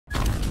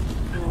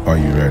Are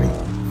you ready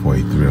for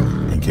a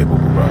thrilling and capable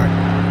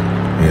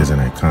ride? Here's an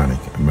iconic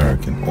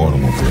American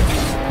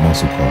automobile,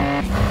 muscle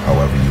car,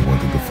 however you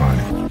want to define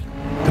it.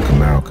 The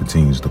Camaro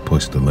continues to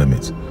push the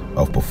limits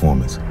of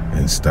performance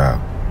and style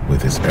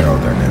with its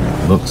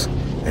aerodynamic looks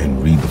and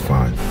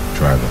redefined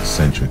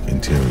driver-centric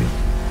interior.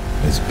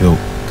 It's built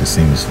to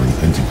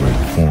seamlessly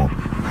integrate form,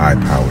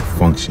 high-powered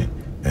function,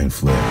 and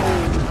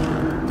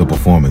flair. The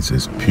performance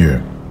is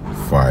pure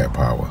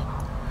firepower.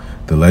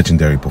 The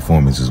legendary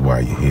performance is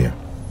why you're here.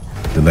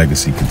 The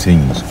legacy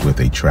continues with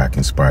a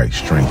track-inspired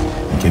strength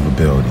and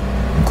capability,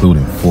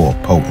 including 4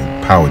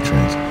 potent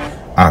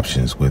powertrains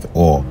options with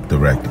all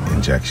direct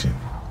injection.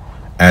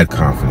 Add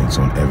confidence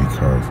on every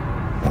curve,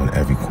 on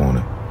every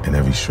corner, and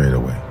every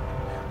straightaway.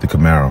 The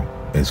Camaro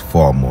is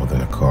far more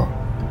than a car.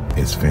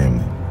 It's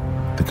family.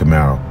 The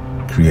Camaro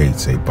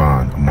creates a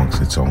bond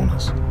amongst its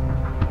owners.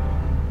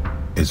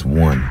 It's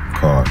one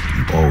car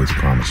you always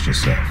promised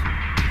yourself.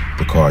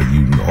 The car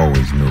you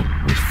always knew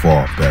was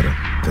far better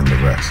than the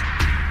rest.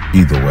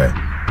 Either way,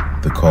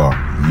 the car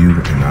you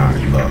and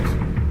I love.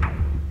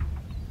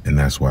 And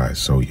that's why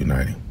it's so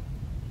uniting.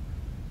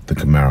 The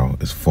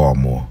Camaro is far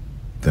more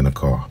than a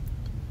car.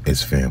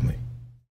 It's family.